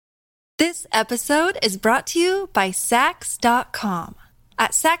This episode is brought to you by Sax.com.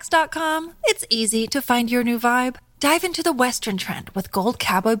 At Sax.com, it's easy to find your new vibe. Dive into the Western trend with gold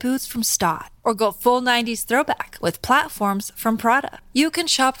cowboy boots from Stott, or go full 90s throwback with platforms from Prada. You can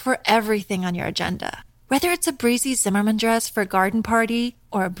shop for everything on your agenda, whether it's a breezy Zimmermann dress for a garden party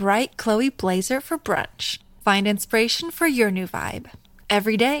or a bright Chloe blazer for brunch. Find inspiration for your new vibe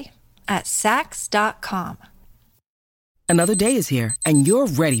every day at Sax.com. Another day is here, and you're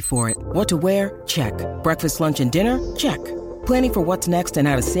ready for it. What to wear? Check. Breakfast, lunch, and dinner? Check. Planning for what's next and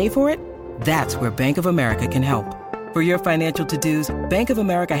how to save for it? That's where Bank of America can help. For your financial to-dos, Bank of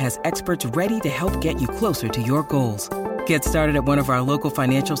America has experts ready to help get you closer to your goals. Get started at one of our local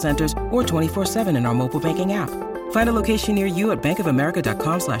financial centers or 24/7 in our mobile banking app. Find a location near you at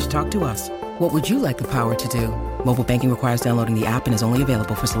bankofamerica.com/talktous. What would you like the power to do? Mobile banking requires downloading the app and is only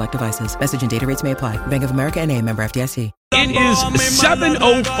available for select devices. Message and data rates may apply. Bank of America N.A., member FDIC. It is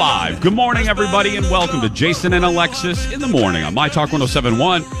 7:05. Good morning, everybody, and welcome to Jason and Alexis in the morning on My Talk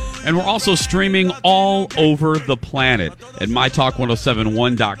 1071. And we're also streaming all over the planet at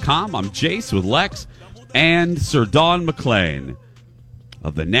MyTalk1071.com. I'm Jace with Lex and Sir Don McLean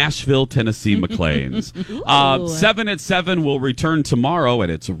of the Nashville, Tennessee McLeans. 7 at 7 will return tomorrow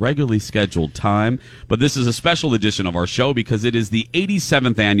at its regularly scheduled time. But this is a special edition of our show because it is the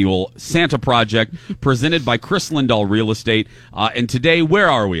 87th annual Santa Project presented by Chris Lindahl Real Estate. And today, where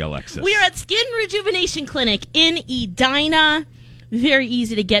are we, Alexis? We are at Skin Rejuvenation Clinic in Edina. Very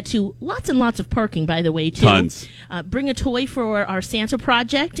easy to get to. Lots and lots of parking, by the way, too. Tons. Bring a toy for our Santa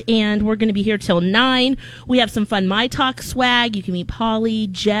project, and we're going to be here till 9. We have some fun My Talk swag. You can meet Polly,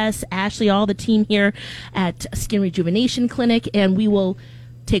 Jess, Ashley, all the team here at Skin Rejuvenation Clinic, and we will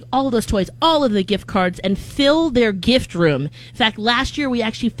take all of those toys, all of the gift cards, and fill their gift room. In fact, last year we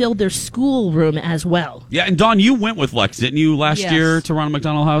actually filled their school room as well. Yeah, and Dawn, you went with Lex, didn't you, last Yes. year to Ronald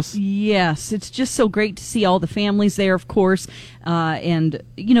McDonald House? Yes, it's just so great to see all the families there, of course, and,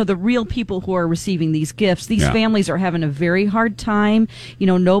 you know, the real people who are receiving these gifts. These families are having a very hard time. You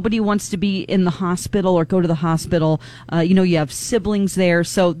know, nobody wants to be in the hospital or go to the hospital. You know, you have siblings there,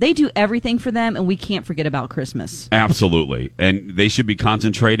 so they do everything for them, and we can't forget about Christmas. Absolutely. And they should be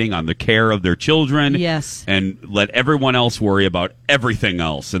concentrating on the care of their children. Yes. And let everyone else worry about everything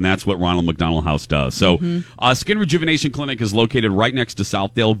else. And that's what Ronald McDonald House does. So Skin Rejuvenation Clinic is located right next to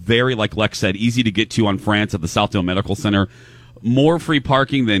Southdale. Very, like Lex said, easy to get to on France at the Southdale Medical Center. More free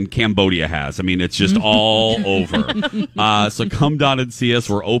parking than Cambodia has. I mean, it's just all over. So come down and see us.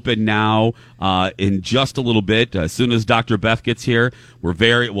 We're open now in just a little bit. As soon as Dr. Beth gets here,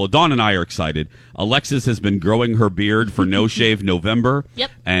 Dawn and I are excited. Alexis has been growing her beard for No Shave November.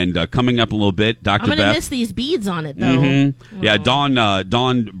 Yep. And coming up a little bit, Dr. I'm going to Beth. miss these beads on it, though. Mm-hmm. Yeah,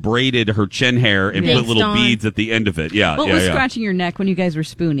 Dawn braided her chin hair and Thanks, put little Dawn. beads at the end of it. Yeah, Well, yeah, it was yeah. scratching your neck when you guys were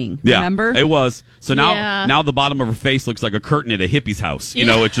spooning, Yeah, remember? it was. So Yeah. now the bottom of her face looks like a curtain at a hippie's house. You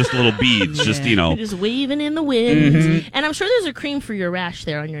know, it's just little beads, just, you know. Just waving in the wind. And I'm sure there's a cream for your rash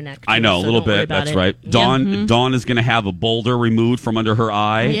there on your neck, too, I know, a so little don't worry bit. about That's it. right. Dawn is going to have a boulder removed from under her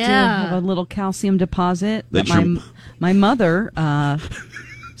eye. I Yeah. have a little calcium deposit that That my mother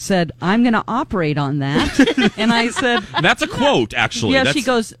said, I'm going to operate on that. And I said, That's a quote, actually. yeah, That's, she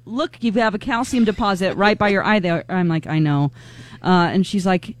goes, look, you have a calcium deposit right by your eye there. I'm like, I know. And she's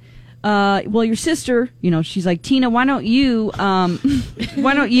like, well, your sister, you know, she's like, Tina, why don't you,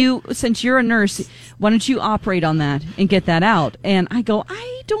 since you're a nurse, why don't you operate on that and get that out? And I go,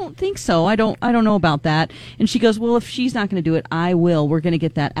 I don't think so. I don't know about that. And she goes, well, if she's not going to do it, I will. We're going to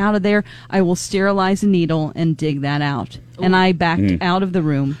get that out of there. I will sterilize a needle and dig that out. And I backed out of the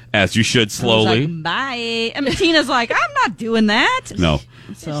room. as you should, I slowly. was like, bye. And Tina's like, I'm not doing that. No.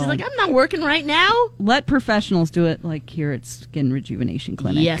 So She's like, I'm not working right now. let professionals do it, like here at Skin Rejuvenation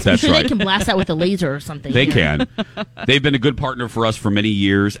Clinic. Yes, That's I'm sure right. they can blast that with a laser or something. They can. They've been a good partner for us for many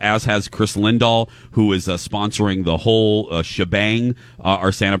years, as has Chris Lindahl, who is sponsoring the whole shebang,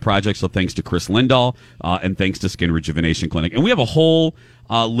 our Santa Project. So thanks to Chris Lindahl and thanks to Skin Rejuvenation Clinic. And we have a whole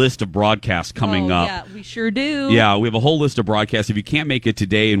list of broadcasts coming up. Yeah, we sure do. Yeah, we have a whole list of broadcasts. If you can't make it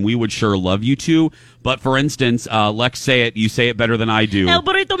today, and we would sure love you to. But for instance, Lex, say it. You say it better than I do. El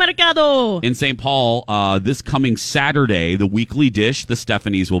Burrito Mercado. In St. Paul, this coming Saturday, the Weekly Dish, the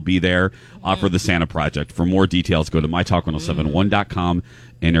Stephanies will be there for the Santa Project. For more details, go to mytalk1071.com,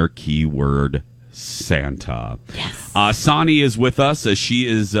 enter keyword Santa. Yes. Sonny is with us. She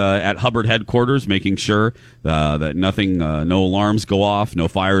is at Hubbard headquarters, making sure that nothing, no alarms go off, no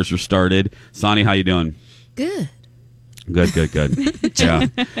fires are started. Sonny, how you doing? Good. Good. Yeah.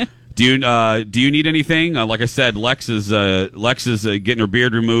 Do you need anything? Like I said, Lex is getting her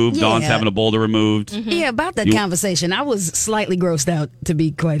beard removed. Yeah. Dawn's having a boulder removed. Mm-hmm. Yeah, about that conversation, I was slightly grossed out, to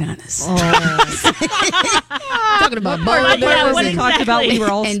be quite honest. Talking about boulders What and, talked about we were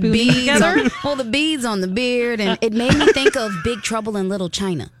all and spooning beads, together. all the beads on the beard, and it made me think of Big Trouble in Little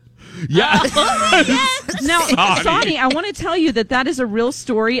China. Yeah. Now, Sonny. Sonny, I want to tell you that is a real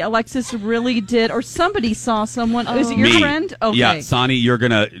story. Alexis really did, or somebody saw someone. Is it your Me. friend? Okay. Yeah, Sonny, you're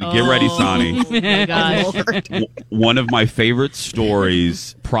gonna get ready, Sonny. Oh my gosh. One of my favorite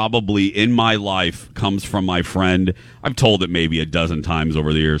stories, probably in my life, comes from my friend. I've told it maybe a dozen times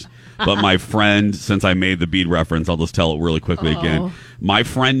over the years, but my friend, since I made the bead reference, I'll just tell it really quickly again. My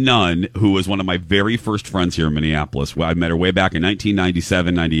friend Nun, who was one of my very first friends here in Minneapolis, I met her way back in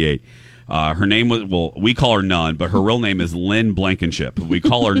 1997, 98. Her name was, we call her Nun, but her real name is Lynn Blankenship. We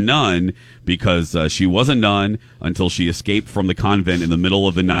call her Nun because she was a nun until she escaped from the convent in the middle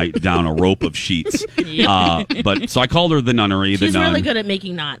of the night down a rope of sheets. But so I called her the Nunnery. She's the nun. really good at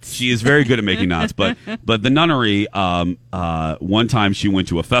making knots. She is very good at making knots. But the Nunnery, one time she went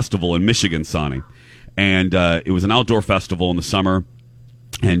to a festival in Michigan, Sonny, and it was an outdoor festival in the summer.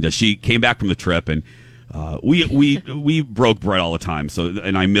 And she came back from the trip, and we broke bread all the time. So,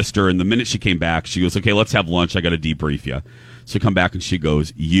 and I missed her. And the minute she came back, she goes, "Okay, let's have lunch. I got to debrief you." So come back, and she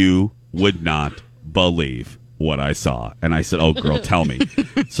goes, "You would not believe what I saw." And I said, "Oh, girl, tell me."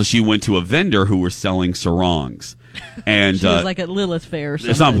 So she went to a vendor who were selling sarongs. And She was like at Lilith Fair or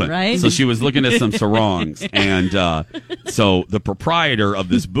something, something, right? So she was looking at some sarongs, and so the proprietor of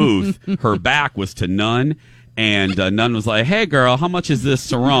this booth, her back was to Nun. And Nun was like, "Hey, girl, how much is this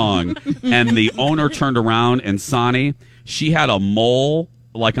sarong?" And the owner turned around, and Sonny, she had a mole,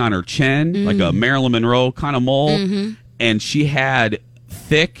 like on her chin, like a Marilyn Monroe kind of mole. And she had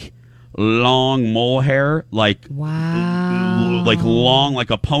thick, long mole hair, like long, like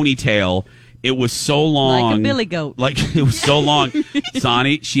a ponytail. It was so long. Like a billy goat. Like, it was so long.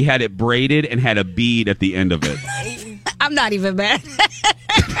 Sonny, she had it braided and had a bead at the end of it. I'm not even mad.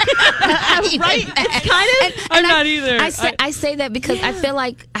 Right? It's kind of. I'm not either. I say that because I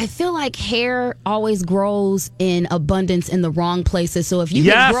feel like hair always grows in abundance in the wrong places. So if you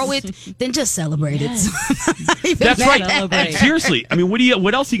can grow it, then just celebrate it. That's right. Celebrate. Seriously. I mean,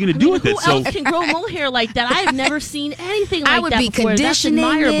 what else are you going to do with it? Who else can grow mole hair like that? I have never seen anything like I would that be before. That's conditioning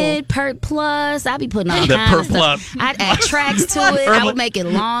admirable. it, Pert Plus. I'd be putting all The kinds Pert of stuff. Plus. I'd add tracks to it. I would make it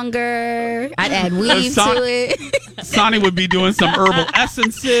longer. I'd add weave to it. Sonny would be doing some herbal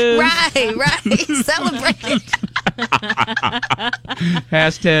essences. Right. Celebrate it.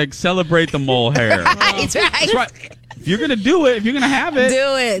 Hashtag celebrate the mole hair. Right. That's right. If you're going to do it, if you're going to have it.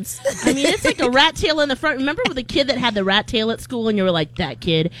 Do it. I mean, it's like a rat tail in the front. Remember with the kid that had the rat tail at school, and you were like, "That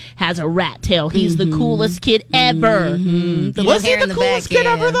kid has a rat tail. He's the coolest kid ever." The Was he hair the in the coolest back, kid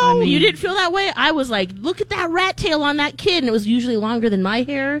ever, though? You didn't feel that way? I was like, "Look at that rat tail on that kid," and it was usually longer than my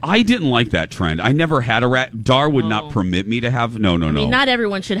hair. I didn't like that trend. I never had a rat. Dar would not permit me to have. No. I mean, not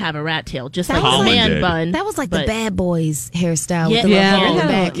everyone should have a rat tail, just like was a like- man did. bun. That was like the but- Bad Boys hairstyle with the Yeah. little hair in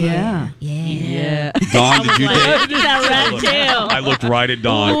the Yeah. back. Yeah. Yeah. Dawn, did you Like, date? look at that rat tail. I looked right at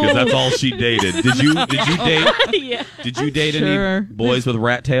Dawn because that's all she dated. Did you date? Yeah. Did you date Sure. any boys with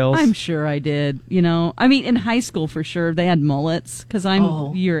rat tails? I'm sure I did. I mean, in high school for sure, they had mullets because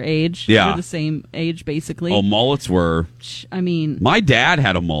I'm your age. Yeah. We're the same age, basically. Oh, mullets were. I mean, My dad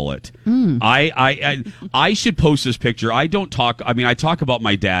had a mullet. I should post this picture. I don't talk. I mean, I talk about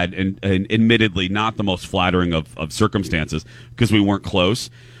my dad, and admittedly, not the most flattering of circumstances because we weren't close.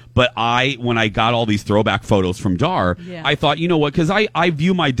 But when I got all these throwback photos from Dar, Yeah. I thought, you know what? Because I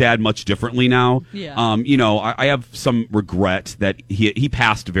view my dad much differently now. Yeah. I have some regret that he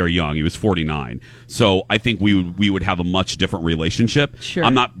passed very young. He was 49. So I think we would have a much different relationship. Sure.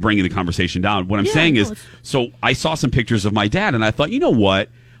 I'm not bringing the conversation down. What I'm saying is, so I saw some pictures of my dad, and I thought, you know what?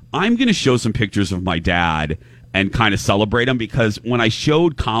 I'm going to show some pictures of my dad and kind of celebrate him, because when I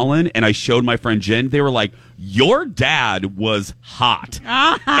showed Colin and I showed my friend Jen, they were like, "Your dad was hot."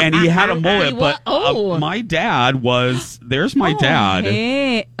 And he had a mullet, but my dad was, there's my dad.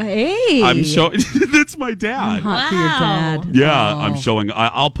 Hey. I'm showing, that's my dad. Hot for your dad. Yeah, Oh. I'm showing,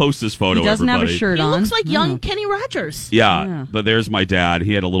 I'll post this photo, He doesn't everybody. have a shirt He on. looks like young Kenny Rogers. Yeah, but there's my dad.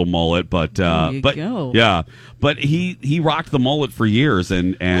 He had a little mullet, but There you go. yeah, but he rocked the mullet for years,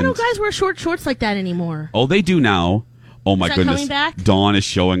 and Why don't guys wear short shorts like that anymore? oh, they do now. Oh my Is that goodness! coming back? Dawn is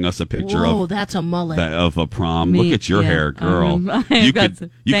showing us a picture Whoa, of that's a mullet. of a prom. Me, Look at your yeah. hair, girl. I've you got could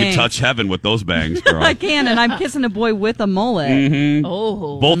some you could bangs. touch heaven with those bangs, girl. I can, and I'm kissing a boy with a mullet.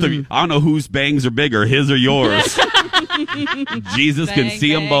 Oh. Both of you. I don't know whose bangs are bigger, his or yours. Jesus can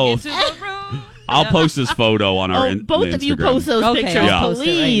see them both. I'll post this photo on our both of you Instagram. post those pictures, I'll post it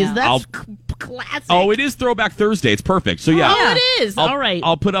right please. now. That's classic. Oh, it is Throwback Thursday. It's perfect. So yeah, Oh, it is. All right.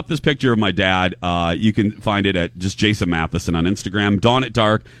 I'll put up this picture of my dad. You can find it at just Jason Matheson on Instagram, Dawn at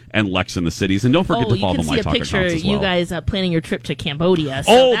Dark, and Lex in the Cities. And don't forget to follow you the can My see a Talk picture accounts as well. you guys planning your trip to Cambodia.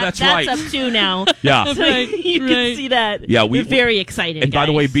 So Oh, that's right. That's up to now. Yeah. So you can see that. Yeah, we're very excited. And by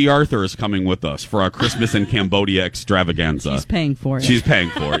the way, guys. B. Arthur is coming with us for our Christmas in Cambodia extravaganza. She's paying for it. She's paying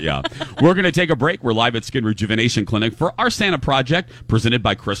for it, yeah. We're going to take a break. We're live at Skin Rejuvenation Clinic for our Santa Project, presented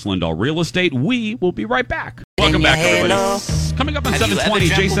by Chris Lindahl Real Estate. We will be right back. Welcome back, everybody. Coming up on 720,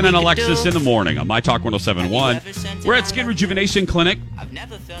 Jason and Alexis in the morning on My Talk 107.1. We're at Skin Rejuvenation Clinic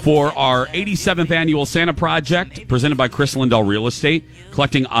for our 87th annual Santa Project, presented by Chris Lindahl Real Estate,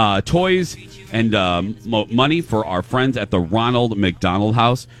 collecting toys and money for our friends at the Ronald McDonald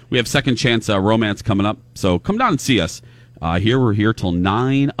House. We have Second Chance Romance coming up, so come down and see us. We're here till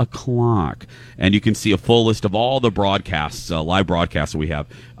 9 o'clock. And you can see a full list of all the broadcasts, live broadcasts that we have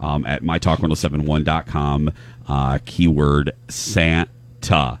at mytalk1071.com, keyword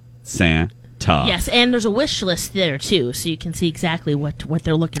Santa. Santa. Yes, and there's a wish list there, too, so you can see exactly what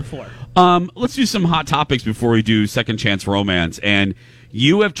they're looking for. Let's do some hot topics before we do Second Chance Romance. And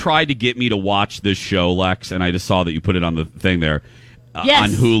you have tried to get me to watch this show, Lex, and I just saw that you put it on the thing there Yes. on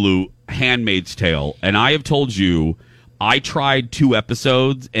Hulu, Handmaid's Tale. And I have told you I tried 2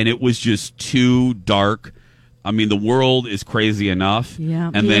 episodes, and it was just too dark. I mean, the world is crazy enough.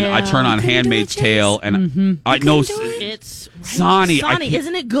 Yeah. And then I turn on Handmaid's Tale, and I know It's Sonny, I Sonny, can't-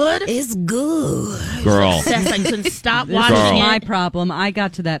 isn't it good? It's good. girl. Yes, I couldn't stop This watching is it. my problem. I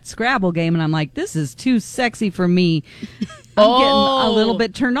got to that Scrabble game and I'm like, this is too sexy for me. I'm getting a little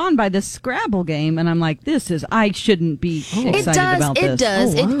bit turned on by this Scrabble game, and I'm like, I shouldn't be excited about this. It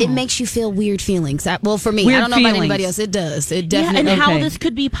does. Oh, wow. It makes you feel weird feelings. Well, for me, Weird I don't know about feelings. anybody else. It does. It Yeah, definitely. and how Okay. this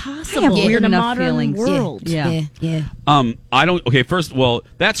could be I possible have weird in a enough modern feelings. world. Yeah. Yeah. I don't. Okay, first, well,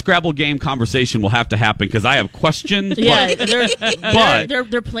 that Scrabble game conversation will have to happen because I have questions. Yeah, But-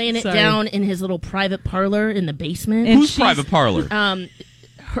 they're playing it Sorry. down in his little private parlor in the basement. And Whose she's- private parlor?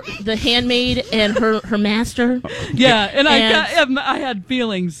 The handmaid and her master, Yeah, and And- I had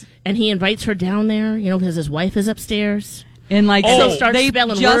feelings. and he invites her down there, because his wife is upstairs. And like, Oh. so Start they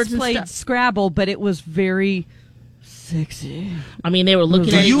spelling just words and played stuff. Scrabble, but it was very sexy. I mean, they were looking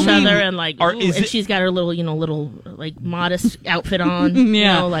Do at you each mean- other and like, or ooh, is and it- she's got her little like modest outfit on.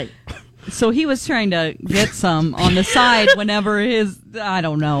 Yeah. Like, So he was trying to get some on the side whenever I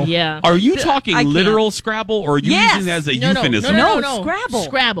don't know. yeah. Are you talking I can't. literal Scrabble, or are you Yes. using it as a No, euphemism? No, Scrabble.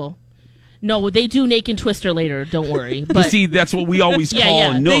 Scrabble. No, they do Naked Twister later. Don't worry. You But see, that's what we always Yeah, call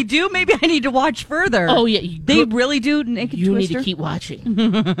yeah. Nook. They do? Maybe I need to watch further. oh yeah, They really do Naked you need Twister? to keep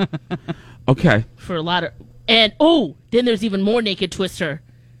watching Okay. for a lot of. And then there's even more Naked Twister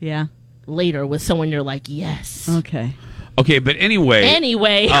Yeah. later with someone you're like, yes. Okay. Okay, but anyway,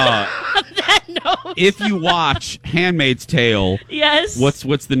 Anyway, on that note, if you watch Handmaid's Tale, yes.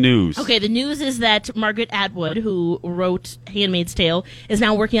 what's the news? Okay, the news is that Margaret Atwood, who wrote Handmaid's Tale, is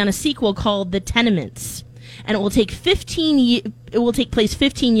now working on a sequel called The Tenements, and it will take It will take place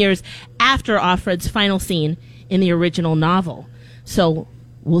 15 years after Offred's final scene in the original novel. So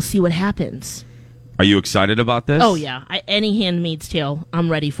we'll see what happens. Are you excited about this? Oh yeah, any Handmaid's Tale,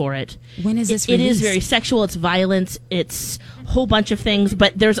 I'm ready for it. When is this It is released? very sexual. It's violence. It's a whole bunch of things,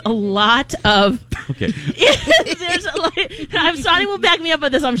 but there's a lot of. Okay. Sonny will back me up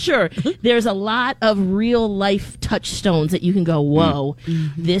on this, I'm sure. There's a lot of real life touchstones that you can go, whoa,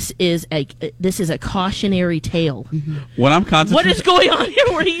 this is a cautionary tale. When I'm concentrating. What is going on here?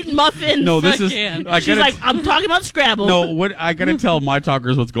 We're eating muffins. No, this is. She's like, I'm talking about Scrabble. No, what I gotta tell my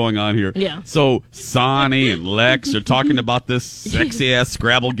talkers what's going on here. Yeah. So Sonny and Lex are talking about this sexy ass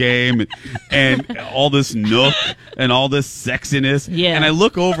Scrabble game and all this Nook and all this sexiness. Yeah. And I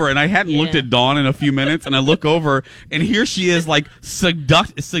look over and I hadn't looked Yeah. at Dawn in a few minutes, and I look over and here she is like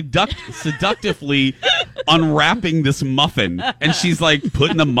seductively unwrapping this muffin, and she's like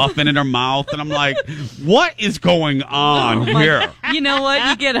putting the muffin in her mouth, and I'm like, what is going on here? You know what?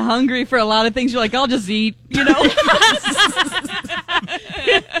 You get hungry for a lot of things. You're like, I'll just eat. You know.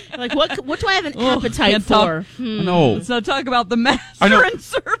 Like, what do I have an appetite can't talk. for? No. Let's not talk about the master I know. and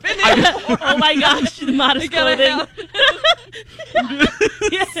servant. Oh my gosh, the modest gotta clothing.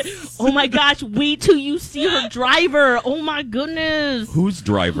 Yeah. Oh my gosh, wait till you see her driver. Oh my goodness. Who's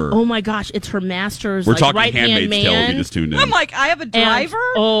driver? Oh my gosh, it's her master's We're like, talking right-hand Handmaid's Tale if you man. just tuned in. I'm like, I have a And- driver.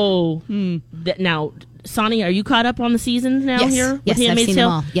 Now, Sonny, are you caught up on the seasons now Yes. here? Yes, with I've Handmaid's seen Tale?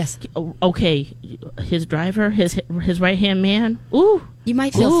 them all. Yes. Okay, his driver, his right hand man. Ooh, You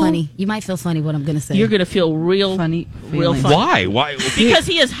might feel funny. You might feel funny what I'm going to say. you're gonna feel real Funny real feelings. funny. Why? Because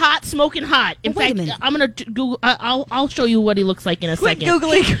he is hot, smoking hot. In Wait a fact, minute. I'm gonna Google. I'll show you what he looks like in a Quick second.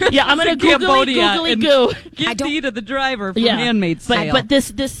 Googling. Yeah, I'm gonna googly goo. Get thee to the driver from Yeah, Handmaid's Tale. but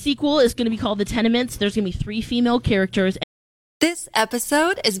this sequel is gonna be called The Tenements. There's gonna be 3 female characters. This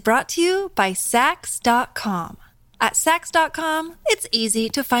episode is brought to you by Sax.com. At Sax.com, it's easy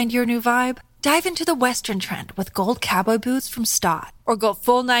to find your new vibe. Dive into the Western trend with gold cowboy boots from Stott, or go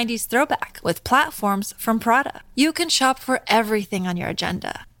full 90s throwback with platforms from Prada. You can shop for everything on your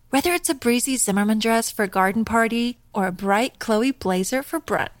agenda, whether it's a breezy Zimmermann dress for a garden party or a bright Chloe blazer for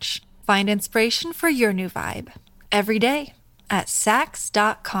brunch. Find inspiration for your new vibe every day at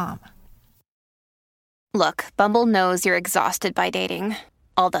Sax.com. Look, Bumble knows you're exhausted by dating.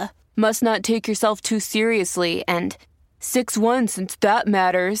 All the must not take yourself too seriously and 6'1" since that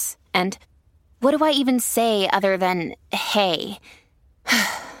matters. And what do I even say other than hey?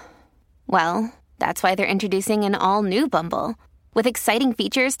 Well, that's why they're introducing an all-new Bumble with exciting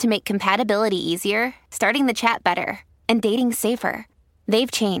features to make compatibility easier, starting the chat better, and dating safer.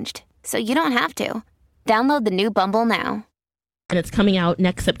 They've changed, so you don't have to. Download the new Bumble now. And it's coming out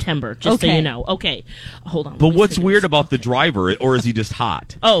next September, just so you know. Okay, hold on. But what's weird about the driver, or is he just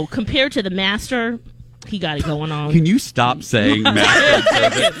hot? Oh, compared to the master, he got it going on. Can you stop saying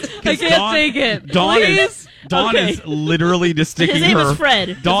master? I can't take it. Dawn Please? Dawn Okay. is literally just sticking His name her. is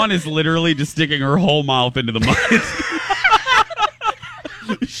Fred. Dawn is literally just sticking her whole mouth into the mud.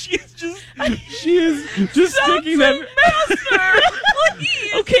 She is just sticking that.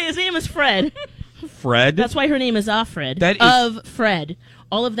 Okay, his name is Fred. Fred. That's why her name is Offred. That is- of Fred.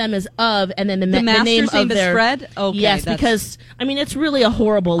 All of them is of, and then the master's name of name is their Fred? Okay, yes, that's- because I mean it's really a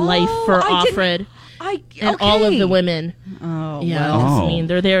horrible life for I didn't- Offred and all of the women. Oh, Yeah, well. I mean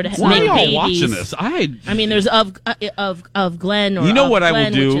they're there to Why make are y'all babies. watching this? I mean, there's of Glenn, or You know of what I will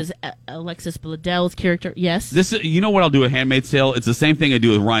Glenn, do? which is Alexis Bledell's character. Yes, You know what I'll do at Handmaid's Tale? It's the same thing I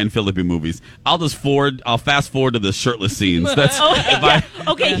do with Ryan Phillippe movies. I'll fast forward to the shirtless scenes. That's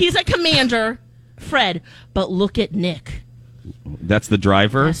okay. He's a commander, Fred, but look at Nick. That's the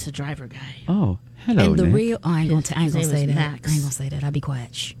driver. That's the driver guy. Oh, hello. and the Nick. real. Oh, I ain't gonna say His name that. is Max. I ain't gonna say that. I'll be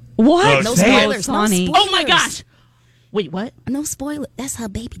quiet. Shh. What? Oh, No say it. spoilers. No Sonny. spoilers. Oh my gosh! Wait, what? No spoiler. That's her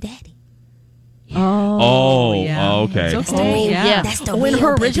baby daddy. Oh, yeah. okay. It's the okay. real- Yeah. That's the when real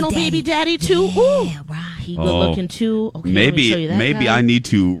her baby original daddy. baby daddy too. Yeah, Ooh, right. he good looking too. Okay, let me show you that Maybe guy. I need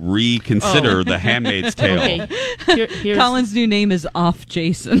to reconsider The Handmaid's Tale. Okay, here's Colin's new name is Off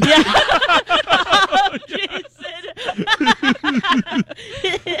Jason.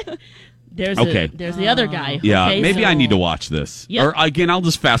 There's Okay. there's the other guy. Yeah, okay, maybe so- I need to watch this. Yeah. Or again, I'll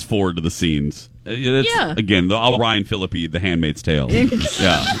just fast forward to the scenes. Yeah. Again, Ryan Phillippe, The Handmaid's Tale.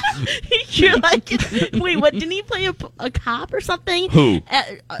 Yeah. You're like, wait, what? Didn't he play a cop or something? Who?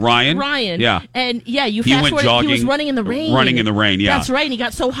 Ryan? Ryan. Yeah. And yeah, you He fast went forward. jogging. He was running in the rain. Running in the rain, yeah. That's right. And he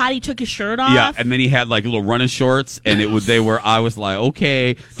got so hot he took his shirt off. Yeah, and then he had like little running shorts, and I was like,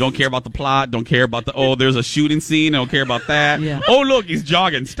 okay, don't care about the plot, don't care about there's a shooting scene, don't care about that. Yeah. Oh, look, he's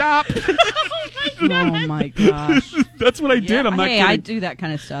jogging, stop. Oh my gosh. That's what I did. I'm not Hey, kidding. I do that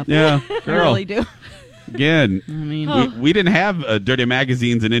kind of stuff. Yeah, I girl. really do. Again, I mean, we didn't have dirty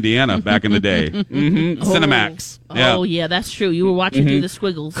magazines in Indiana back in the day. Cinemax. Yeah. Oh yeah, that's true. You were watching through the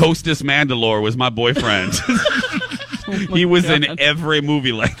squiggles. Costas Mandalore was my boyfriend. He was in every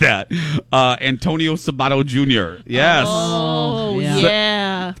movie like that. Antonio Sabato Jr. Yes. Oh Yeah.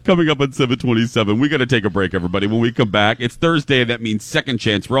 yeah. Coming up at 7:27. We got to take a break, everybody. When we come back, it's Thursday. That means Second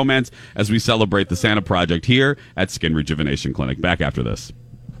Chance Romance as we celebrate the Santa Project here at Skin Rejuvenation Clinic. Back after this.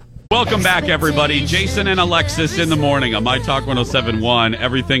 Welcome back, everybody. Jason and Alexis in the morning on My Talk 107.1,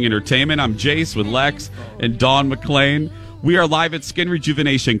 Everything Entertainment. I'm Jace with Lex and Dawn McClain. We are live at Skin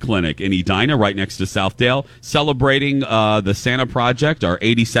Rejuvenation Clinic in Edina, right next to Southdale, celebrating the Santa Project, our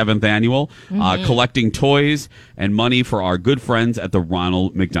 87th annual, collecting toys and money for our good friends at the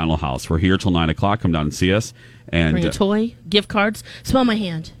Ronald McDonald House. We're here till 9 o'clock. Come down and see us. And Bring a toy, gift cards. Smell my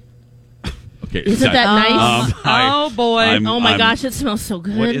hand. okay, Isn't that nice? Oh, boy. Oh my gosh, it smells so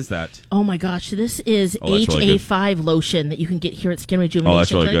good. What is that? Oh my gosh, this is Oh, that's really good. HA5 lotion that you can get here at Skin Rejuvenation. Oh,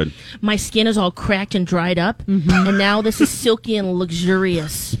 that's really Clinic. good. My skin is all cracked and dried up, and now this is silky and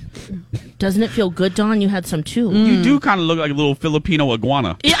luxurious. Doesn't it feel good, Dawn? You had some too. You do kind of look like a little Filipino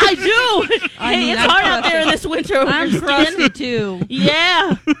iguana. Yeah, I do. Hey, it's hard out there in this winter with I'm your crusty skin. too.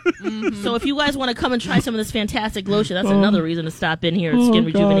 Yeah. So if you guys want to come and try some of this fantastic lotion, that's another reason to stop in here at Skin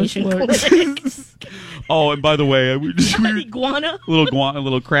Rejuvenation Clinic. Oh, and by the way, iguana, a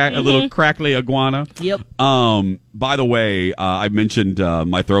little crackly iguana. Yep. By the way, I mentioned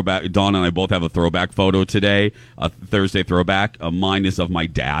my throwback. Dawn and I both have a throwback photo today, a Thursday throwback. Mine is of my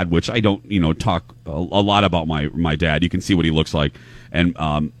dad, which I don't, talk a lot about my dad. You can see what he looks like. And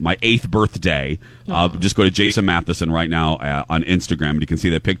my 8th birthday, just go to Jason Matheson right now on Instagram, and you can see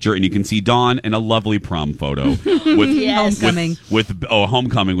that picture, and you can see Dawn in a lovely prom photo with homecoming with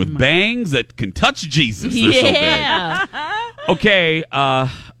homecoming with bangs that can touch Jesus. They're so big. Okay,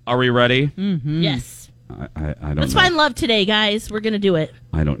 are we ready? Mm-hmm. Yes. I don't. Let's find love today, guys. We're gonna do it.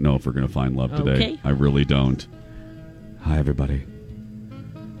 I don't know if we're gonna find love today. Okay. I really don't. Hi, everybody.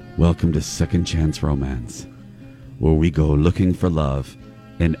 Welcome to Second Chance Romance, where we go looking for love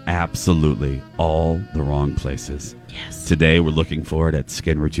in absolutely all the wrong places. Yes. Today we're looking for it at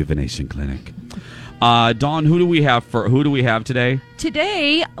Skin Rejuvenation Clinic. Dawn, who do we have today?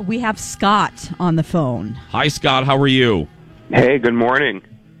 Today we have Scott on the phone. Hi, Scott. How are you? Hey, good morning.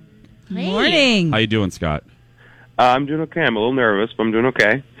 Hey. Morning. How you doing, Scott? I'm doing okay. I'm a little nervous, but I'm doing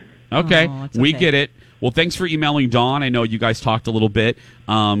okay. Okay. We okay. get it. Well, thanks for emailing Dawn. I know you guys talked a little bit.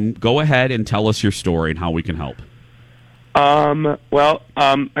 Go ahead and tell us your story and how we can help. I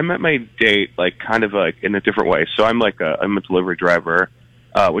met my date kind of in a different way. So I'm a delivery driver,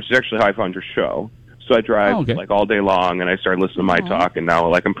 which is actually how I found your show. So I drive all day long, and I started listening to My Talk, and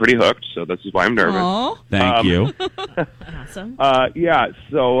now I'm pretty hooked. So this is why I'm nervous. Aww. Thank you. Awesome.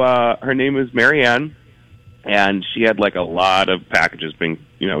 So her name is Marianne, and she had a lot of packages being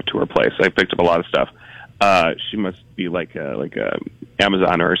to her place. I picked up a lot of stuff. She must be like a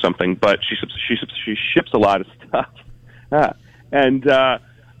Amazoner or something, but she ships a lot of stuff. And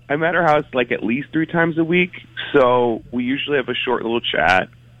I'm at her house at least 3 times a week, so we usually have a short little chat.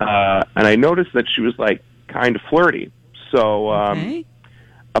 And I noticed that she was kind of flirty. So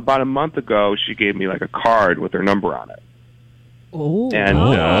about a month ago, she gave me a card with her number on it. Oh,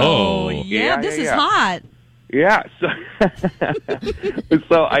 and this is hot. Yeah,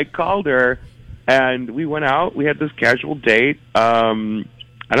 so I called her, and we went out. We had this casual date. I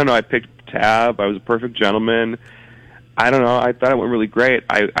don't know. I picked tab. I was a perfect gentleman. I don't know. I thought it went really great.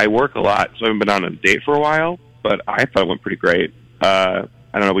 I work a lot, so I haven't been on a date for a while, but I thought it went pretty great.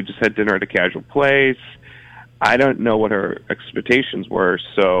 I don't know. We just had dinner at a casual place. I don't know what her expectations were,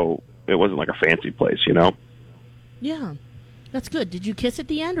 so it wasn't a fancy place, Yeah. That's good. Did you kiss at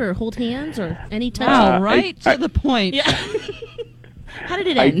the end or hold hands or any touch? Right to the point. Yeah. How did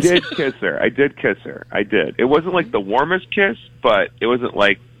it end? I did kiss her. I did. It wasn't the warmest kiss, but it wasn't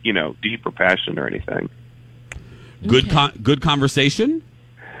deep or passionate or anything. Good conversation?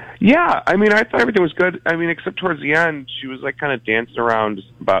 Yeah, I thought everything was good. Except towards the end, she was kind of dancing around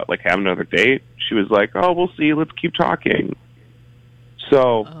about having another date. She was like, "Oh, we'll see. Let's keep talking."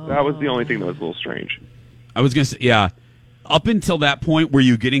 So that was the only thing that was a little strange. I was gonna say, yeah. Up until that point, were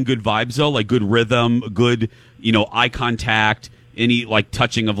you getting good vibes though, good rhythm, good eye contact, any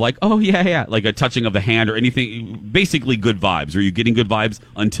touching of a touching of the hand or anything? Basically, good vibes. Were you getting good vibes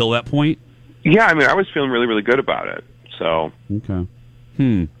until that point? Yeah, I was feeling really, really good about it. So okay.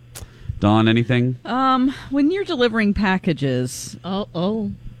 Dawn, anything? When you're delivering packages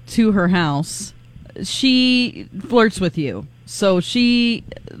to her house, she flirts with you. So she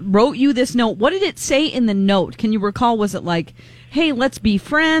wrote you this note. What did it say in the note? Can you recall? Was it hey, let's be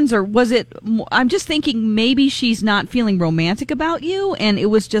friends? Or was it, I'm just thinking maybe she's not feeling romantic about you, and it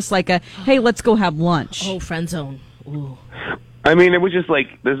was just hey, let's go have lunch. Oh, friend zone. Ooh. It was just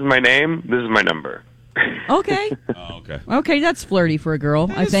this is my name, this is my number. Okay. Okay, that's flirty for a girl,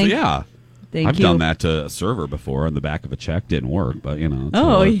 I think. Yeah. I've done that to a server before on the back of a check. Didn't work, but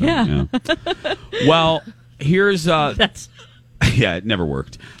It's yeah. Well, here's yeah, it never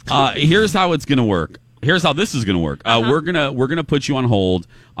worked. Here's how it's gonna work. Here's how this is gonna work. We're gonna put you on hold.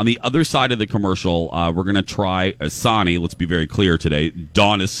 On the other side of the commercial, we're gonna try Sani. Let's be very clear today.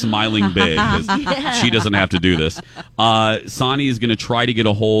 Dawn is smiling big because she doesn't have to do this. Sani is gonna try to get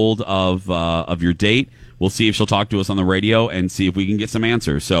a hold of your date. We'll see if she'll talk to us on the radio and see if we can get some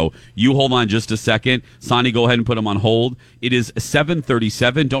answers. So you hold on just a second. Sani, go ahead and put him on hold. It is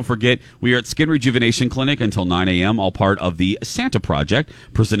 7:37. Don't forget, we are at Skin Rejuvenation Clinic until 9 a.m., all part of the Santa Project,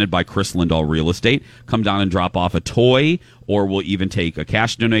 presented by Chris Lindahl Real Estate. Come down and drop off a toy, or we'll even take a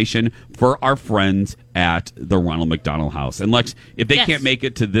cash donation for our friends at the Ronald McDonald House. And Lex, if they can't make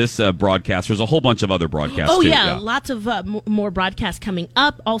it to this broadcast, there's a whole bunch of other broadcasts too. Yeah, lots of more broadcasts coming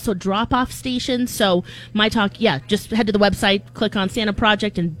up. Also drop-off stations. So My Talk, just head to the website, click on Santa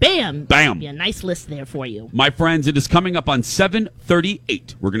Project, and bam! Be a nice list there for you. My friends, it is coming up on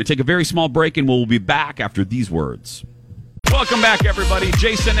 7:38. We're going to take a very small break, and we'll be back after these words. Welcome back, everybody.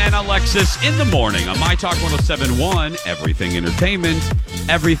 Jason and Alexis in the morning on My Talk 107.1, Everything Entertainment,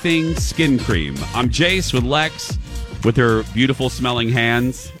 Everything Skin Cream. I'm Jace with Lex with her beautiful smelling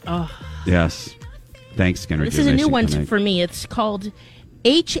hands. Oh. Yes. Thanks, Skin This is a new one Clinic. for me. It's called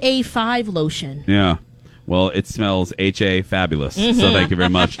HA5 lotion. Yeah. Well, it smells HA fabulous. So thank you very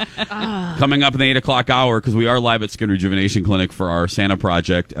much. Coming up in the 8 o'clock hour, because we are live at Skin Rejuvenation Clinic for our Santa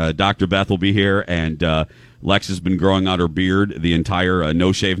project, Dr. Beth will be here, and Lex has been growing out her beard the entire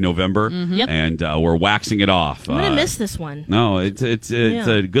No Shave November, Yep. and we're waxing it off. I'm going to miss this one. No, it's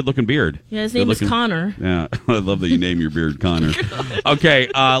a good-looking beard. Yeah, his name is Connor. Yeah, I love that you name your beard Connor. Okay,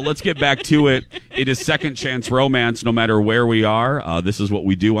 let's get back to it. It is Second Chance Romance no matter where we are. This is what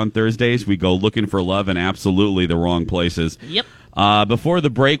we do on Thursdays. We go looking for love in absolutely the wrong places. Yep. Before the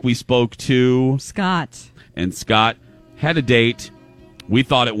break, we spoke to Scott. And Scott had a date. We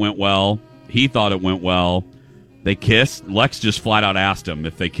thought it went well. He thought it went well. They kissed. Lex just flat out asked him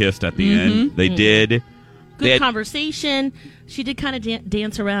if they kissed at the end. They did. Good conversation. She did kind of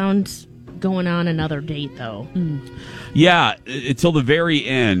dance around going on another date, though. Yeah, until the very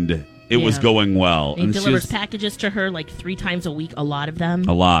end, it was going well. He delivers packages to her like 3 times a week, a lot of them.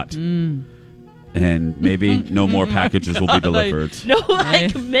 A lot. And maybe no more packages will be delivered. No,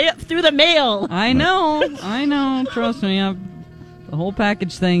 like through the mail. I know. Trust me. The whole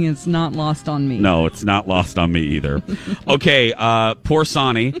package thing is not lost on me. No, it's not lost on me either. Okay, poor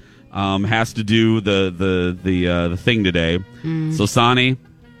Sonny has to do the thing today. So Sonny,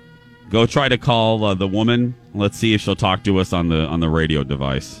 go try to call the woman. Let's see if she'll talk to us on the radio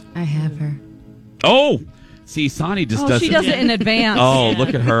device. I have her. Oh, see, Sonny just does. She does it in advance. Oh,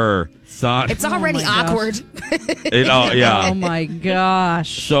 look at her. It's already awkward. Oh my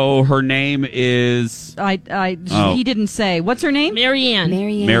gosh. So her name is. He didn't say. What's her name? Marianne.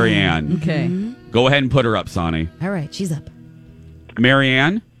 Marianne. Okay. Go ahead and put her up, Sonny. All right, she's up.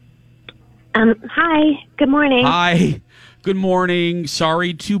 Marianne. Hi. Good morning. Hi. Good morning.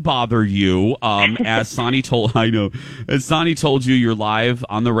 Sorry to bother you. As Sonny told you, you're live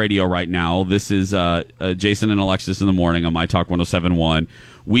on the radio right now. This is Jason and Alexis in the morning on My Talk 107.1.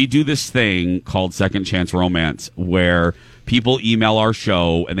 We do this thing called Second Chance Romance where people email our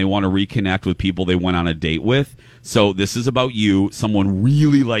show and they want to reconnect with people they went on a date with. So this is about you. Someone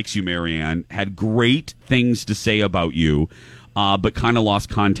really likes you, Marianne, had great things to say about you, but kind of lost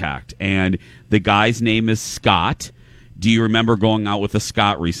contact. And the guy's name is Scott. Do you remember going out with a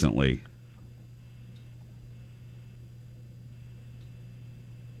Scott recently?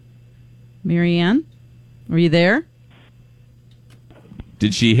 Marianne, were you there?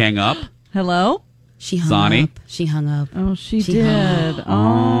 Did she hang up? Hello? She hung Sonny? up. She hung up. Oh, she did.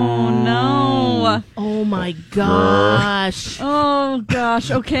 Oh, no. Oh, my gosh. Oh, gosh.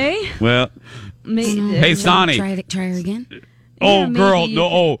 Okay. Well, hey, Sonny. Try her again. Oh, Yeah, girl, maybe.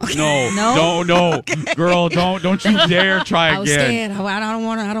 no, girl, don't you dare try again. I was scared. I don't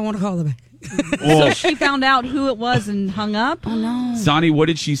want to call her back. So she found out who it was and hung up? Oh, no. Sonny, what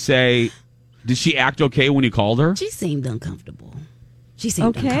did she say? Did she act okay when you called her? She seemed uncomfortable.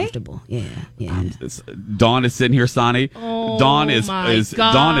 Uncomfortable. Yeah. Dawn is sitting here, Sonny. Oh, Dawn is my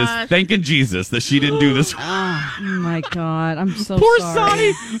Dawn is gosh. thanking Jesus that she didn't do this. Oh, my God. I'm so Poor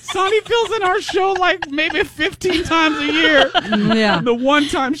sorry. Sonny. Sonny fills in our show like maybe 15 times a year. Yeah. The one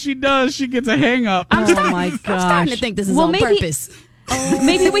time she does, she gets a hang up. Oh, my gosh. I'm starting to think this is on purpose.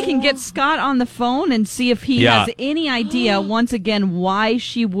 Maybe we can get Scott on the phone and see if he has any idea, once again, why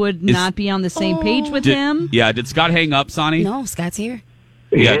she would not be on the same page with him. Yeah, did Scott hang up, Sonny? No, Scott's here.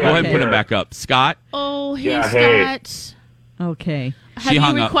 Yeah, go ahead and put him back up. Scott? Oh, hey, hey. Scott. Okay. Have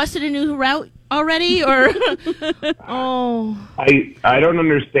you requested a new route already? Or oh, I don't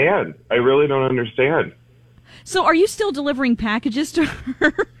understand. I really don't understand. So are you still delivering packages to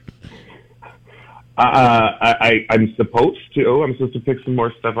her? I'm supposed to. I'm supposed to pick some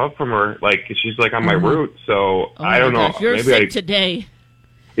more stuff up from her. Like she's like on my route, so I don't know. You're Maybe sick today.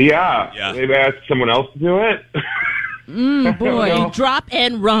 Yeah. Maybe I ask someone else to do it. Boy. Drop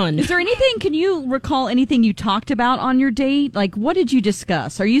and run. Is there anything, can you recall anything you talked about on your date? Like, what did you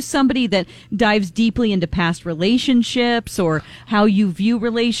discuss? Are you somebody that dives deeply into past relationships or how you view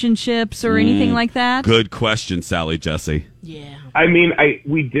relationships or anything like that? Good question, Sally Jesse. Yeah. I mean,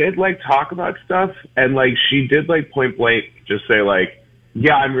 we did like talk about stuff, and like she did like point blank just say like,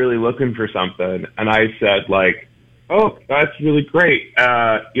 yeah, I'm really looking for something, and I said like, oh, that's really great.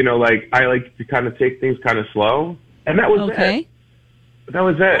 Like I like to kind of take things kind of slow. And that was it. That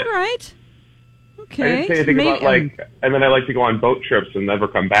was it. All right. Okay. I didn't say anything about like, and then I like to go on boat trips and never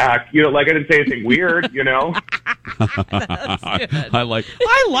come back. I didn't say anything weird. I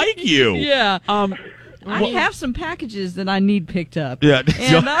like you. Yeah. I have some packages that I need picked up. Yeah.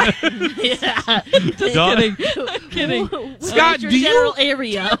 And Just Dawn- kidding. Scott, Your do you general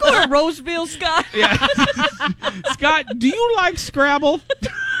area? go to Roseville, Scott. Yeah. Scott, do you like Scrabble?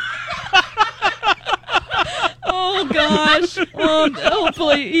 Oh gosh!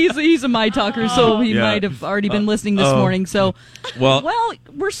 Hopefully he's a My Talker, so he Yeah. might have already been listening this morning. So, Well,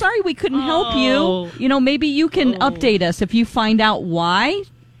 we're sorry we couldn't help you. You know, maybe you can update us if you find out why.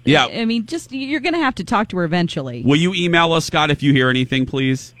 yeah. I mean, just you're going to have to talk to her eventually. Will you email us, Scott, if you hear anything,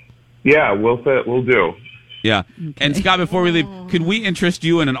 please? Yeah, we'll do. Yeah. And Scott, before we leave, could we interest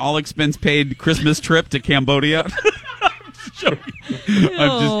you in an all-expense-paid Christmas trip to Cambodia?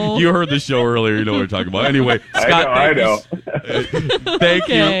 You heard the show earlier. You know what we're talking about. Anyway, Scott, I know. Thank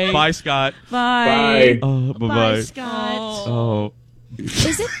Okay. you. Bye, Scott. Bye. Oh, bye-bye. Bye, Scott. Oh.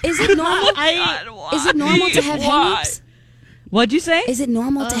 Is it normal? Is it normal to have hang-ups? What'd you say? Is it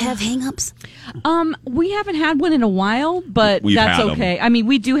normal to have hang-ups? We haven't had one in a while, but We've that's had 'em. okay. I mean,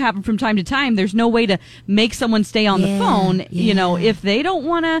 we do have them from time to time. There's no way to make someone stay on the phone. You know, if they don't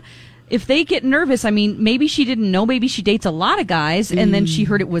want to. If they get nervous, I mean, maybe she didn't know. Maybe she dates a lot of guys, and then she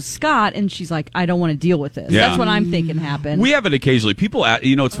heard it was Scott, and she's like, I don't want to deal with this. Yeah. That's what I'm thinking happened. We have it occasionally. People,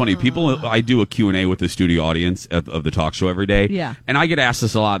 it's funny. People, I do a Q&A with the studio audience of the talk show every day. Yeah. And I get asked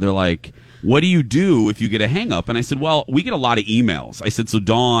this a lot. They're like, what do you do if you get a hang-up? And I said, well, we get a lot of emails. I said, so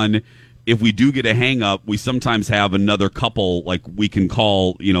Dawn, if we do get a hang-up, we sometimes have another couple, like we can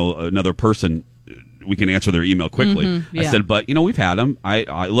call, another person. We can answer their email quickly. yeah. I said, but we've had them. I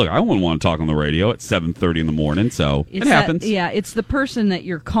wouldn't want to talk on the radio at 7:30 in the morning, so it It's happens. it's the person that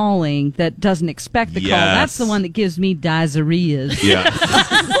you're calling that doesn't expect the call. That's the one that gives me diarrheas. Yeah.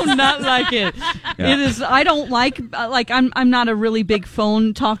 Do not like it. Yeah. It is. I don't like I'm not a really big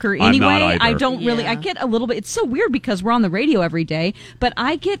phone talker I'm anyway. not either. I don't really. Yeah. I get a little bit. It's so weird because we're on the radio every day, but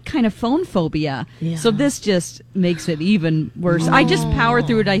I get kind of phone phobia. Yeah. So this just makes it even worse. I just power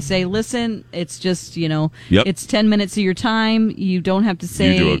through it. I say, listen, it's just Yep. it's 10 minutes of your time. You don't have to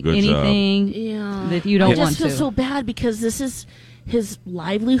say do a good anything Yeah. that you don't I want just feel to. so bad because this is his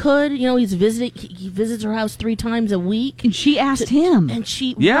livelihood. He's visiting. He visits her house 3 times a week. And she asked him. And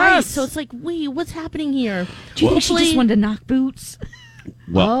she, Yes. right. So it's like, wait, what's happening here? Do you think she just wanted to knock boots?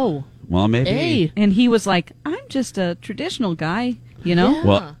 Well, maybe. Hey. And he was like, I'm just a traditional guy, Yeah.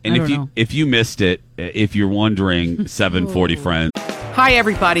 Well, and I don't know. if you missed it, if you're wondering, 740 Friends. Hi,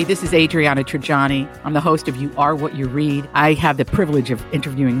 everybody. This is Adriana Trajani. I'm the host of You Are What You Read. I have the privilege of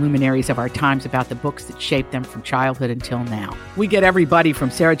interviewing luminaries of our times about the books that shaped them from childhood until now. We get everybody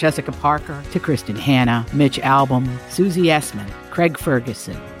from Sarah Jessica Parker to Kristen Hanna, Mitch Albom, Susie Essman, Craig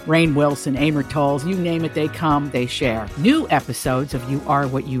Ferguson, Rainn Wilson, Amor Tolls, you name it, they come, they share. New episodes of You Are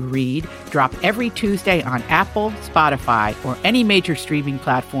What You Read drop every Tuesday on Apple, Spotify, or any major streaming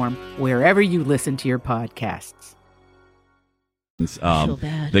platform wherever you listen to your podcasts. feel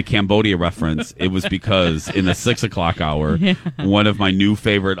bad. The Cambodia reference, it was because in the 6 o'clock hour, one of my new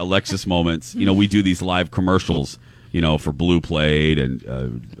favorite Alexis moments, we do these live commercials, for Blue Plate and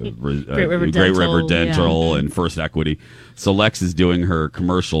Great River Dental and First Equity. So Lex is doing her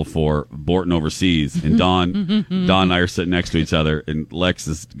commercial for Borton Overseas, and Dawn and I are sitting next to each other, and Lex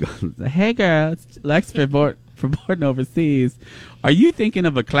is going, hey girl, it's Lex for Borton Overseas. Are you thinking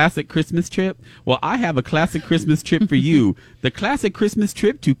of a classic Christmas trip? Well, I have a classic Christmas trip for you. The classic Christmas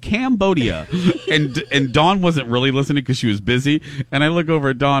trip to Cambodia. And Dawn wasn't really listening because she was busy. And I look over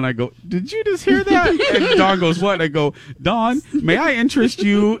at Dawn. I go, did you just hear that? And Dawn goes, what? And I go, Dawn, may I interest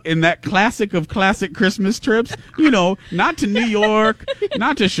you in that classic of classic Christmas trips? Not to New York,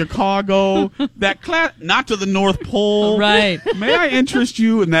 not to Chicago, not to the North Pole. Right. May I interest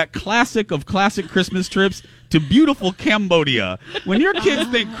you in that classic of classic Christmas trips to beautiful Cambodia? When your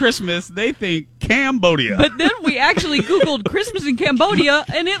kids think Christmas, they think Cambodia. But then we actually Googled Christmas in Cambodia,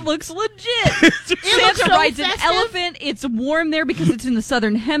 and it looks legit. Santa rides an elephant. It's warm there because it's in the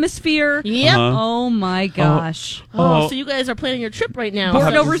southern hemisphere. Yep. Oh, my gosh. Oh, so you guys are planning your trip right now.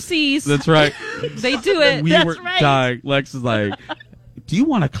 Born overseas. That's right. They do it. We That's were right. dying. Lex is like, do you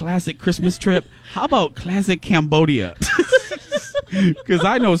want a classic Christmas trip? How about classic Cambodia? Because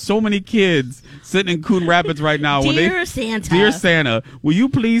I know so many kids sitting in Coon Rapids right now. Dear Santa. Dear Santa, will you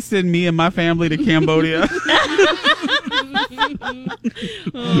please send me and my family to Cambodia?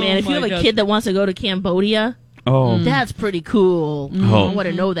 Man, if you have a kid that wants to go to Cambodia, Oh. That's pretty cool. Oh. I want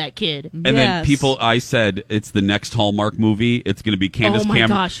to know that kid. And then I said it's the next Hallmark movie. It's going to be Candace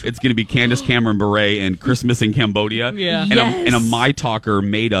gosh. It's going to be Candace Cameron Bure and Christmas in Cambodia. Yeah. And a My Talker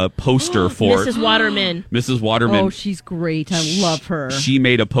made a poster for Mrs. Waterman. Mrs. Waterman. Oh, she's great. I love her. She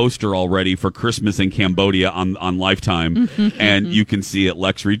made a poster already for Christmas in Cambodia on Lifetime, and you can see it.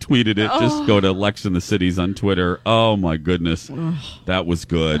 Lex retweeted it. Just go to Lex in the Cities on Twitter. Oh my goodness, that was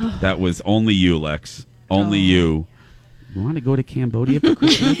good. That was only you, Lex. Only you. You want to go to Cambodia for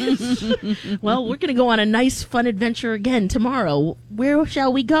Christmas? Well, we're going to go on a nice, fun adventure again tomorrow. Where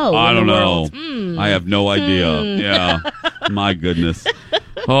shall we go? I don't know. I have no idea. Yeah. My goodness.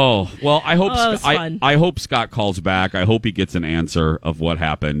 Oh, well, I hope I hope Scott calls back. I hope he gets an answer of what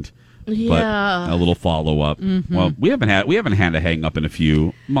happened. Yeah. But a little follow-up. Well, we haven't had a hang up in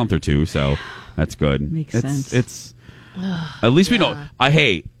a month or two, so that's good. Makes sense. It's at least we know.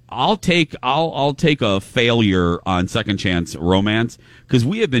 I'll take a failure on Second Chance Romance because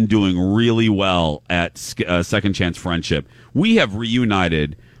we have been doing really well at Second Chance Friendship. We have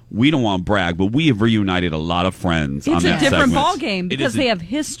reunited. We don't want to brag, but we have reunited a lot of friends on that segment. It's a different ball game because they have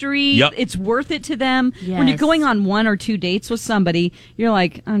history. Yep. It's worth it to them. Yes. When you're going on 1 or 2 dates with somebody, you're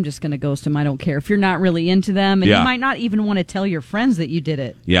like, I'm just going to ghost them. I don't care if you're not really into them, and you might not even want to tell your friends that you did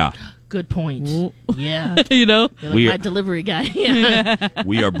it. Yeah. Good point. Yeah. You're like my delivery guy. Yeah.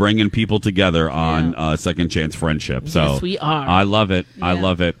 We are bringing people together on Second Chance Friendship. So yes, we are. I love it. Yeah. I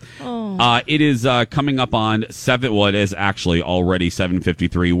love it. Oh. It is coming up on 7. Well, it is actually already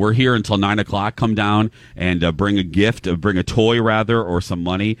 7:53. We're here until 9 o'clock. Come down and bring a gift, bring a toy rather, or some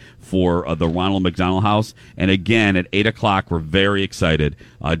money for the Ronald McDonald House. And again, at 8 o'clock, we're very excited.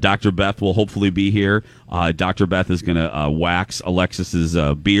 Dr. Beth will hopefully be here. Dr. Beth is going to wax Alexis's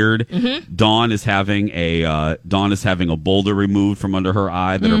beard. Mm-hmm. Dawn is having a boulder removed from under her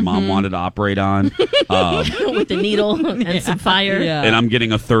eye that her mom wanted to operate on with the needle and some fire. Yeah. And I'm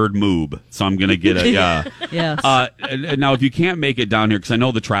getting a third moob, so I'm going to get a Yes. Now, if you can't make it down here, because I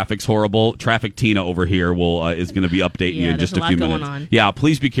know the traffic's horrible, Traffic Tina over here is going to be updating you in just a few minutes. On. Yeah,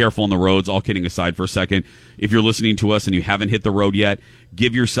 please be careful on the roads. All kidding aside for a second, if you're listening to us and you haven't hit the road yet,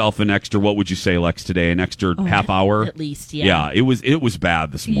 give yourself an extra. What would you say, Lex? Today, an extra half hour at least. Yeah. Yeah, it was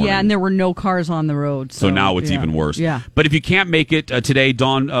bad this morning. Yeah, and there were no cars on the road. So now it's even worse. Yeah. But if you can't make it today,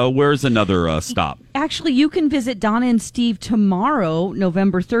 Dawn, where's another stop? Actually, you can visit Donna and Steve tomorrow,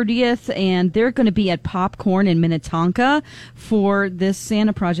 November 30th, and they're going to be at Popcorn in Minnetonka for this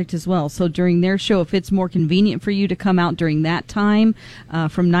Santa project as well. So during their show, if it's more convenient for you to come out during that time,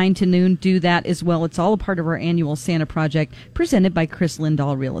 from 9 to noon, do that as well. It's all a part of our annual Santa project presented by Chris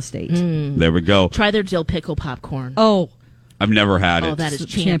Lindahl Real Estate. There we go. Try their dill pickle popcorn. Oh, I've never had it. Oh, that is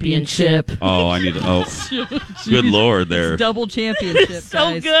championship. Oh, I need to. Oh, good Lord, there. Double championship. So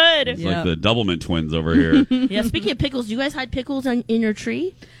guys. good. It's like the Doublemint twins over here. Yeah. Speaking of pickles, do you guys hide pickles in your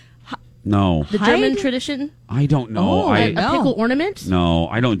tree? No, The German tradition. I don't know. Oh, A pickle ornament. No,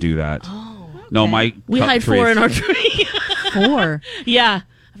 I don't do that. Oh. No, my We cup hide trees- 4 in our tree. 4. Yeah.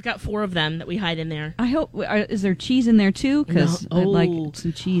 I've got 4 of them that we hide in there. I hope. Is there cheese in there too? Because No. I'd like Oh.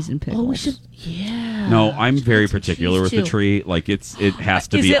 some cheese and pickles. Oh, we should. Yeah. No, I'm very Some particular cheese, with the too. tree. Like it has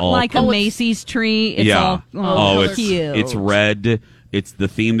to Is be it all. like a it's- Macy's tree? It's yeah. all, it's cute. red. It's the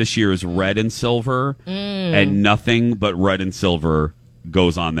theme this year is red and silver, and nothing but red and silver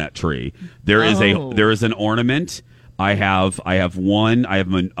goes on that tree. There is an ornament. I have one. I have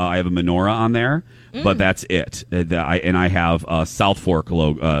a menorah on there, but that's it. I have a South Fork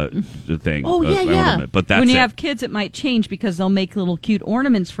thing. Oh, yeah. Ornament, but that's when you it. have kids, it might change because they'll make little cute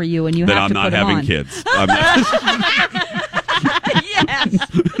ornaments for you, and you That have I'm to not put them having on. kids. Yes.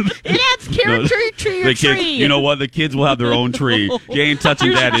 It adds character to your The kids, tree. you know what? The kids will have their own tree. You ain't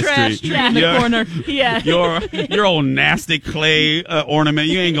touching Daddy's trash tree. tree in the corner. Yeah. Your old nasty clay ornament.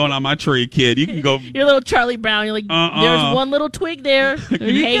 You ain't going on my tree, kid. You can go. Your little Charlie Brown. You're like, there's one little twig there.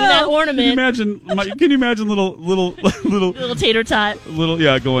 Hang that ornament. Can you imagine little Tater tot.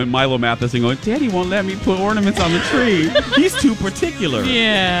 going Milo Mathis and going, Daddy won't let me put ornaments on the tree. He's too particular.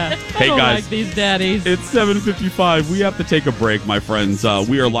 Yeah. Hey, guys. like these daddies. It's 7:55. We have to take a break, my friends.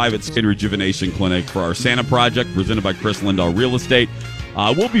 We are live at Skin Rejuvenation Clinic for our Santa project presented by Chris Lindahl Real Estate.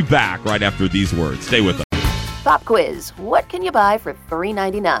 We'll be back right after these words. Stay with us. Pop quiz. What can you buy for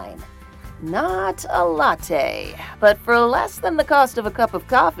 $3.99? Not a latte, but for less than the cost of a cup of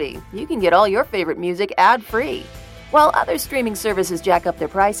coffee, you can get all your favorite music ad-free. While other streaming services jack up their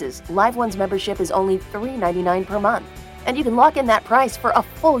prices, Live One's membership is only $3.99 per month, and you can lock in that price for a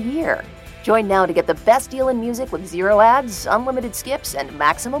full year. Join now to get the best deal in music with 0 ads, unlimited skips, and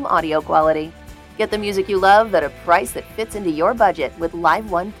maximum audio quality. Get the music you love at a price that fits into your budget with Live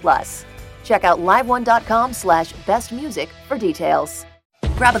One Plus. Check out liveone.com/bestmusic for details.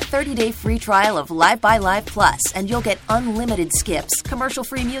 Grab a 30-day free trial of Live by Live Plus, and you'll get unlimited skips,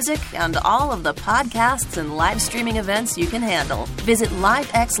 commercial-free music, and all of the podcasts and live streaming events you can handle. Visit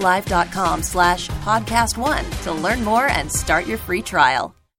livexlive.com/podcast1 to learn more and start your free trial.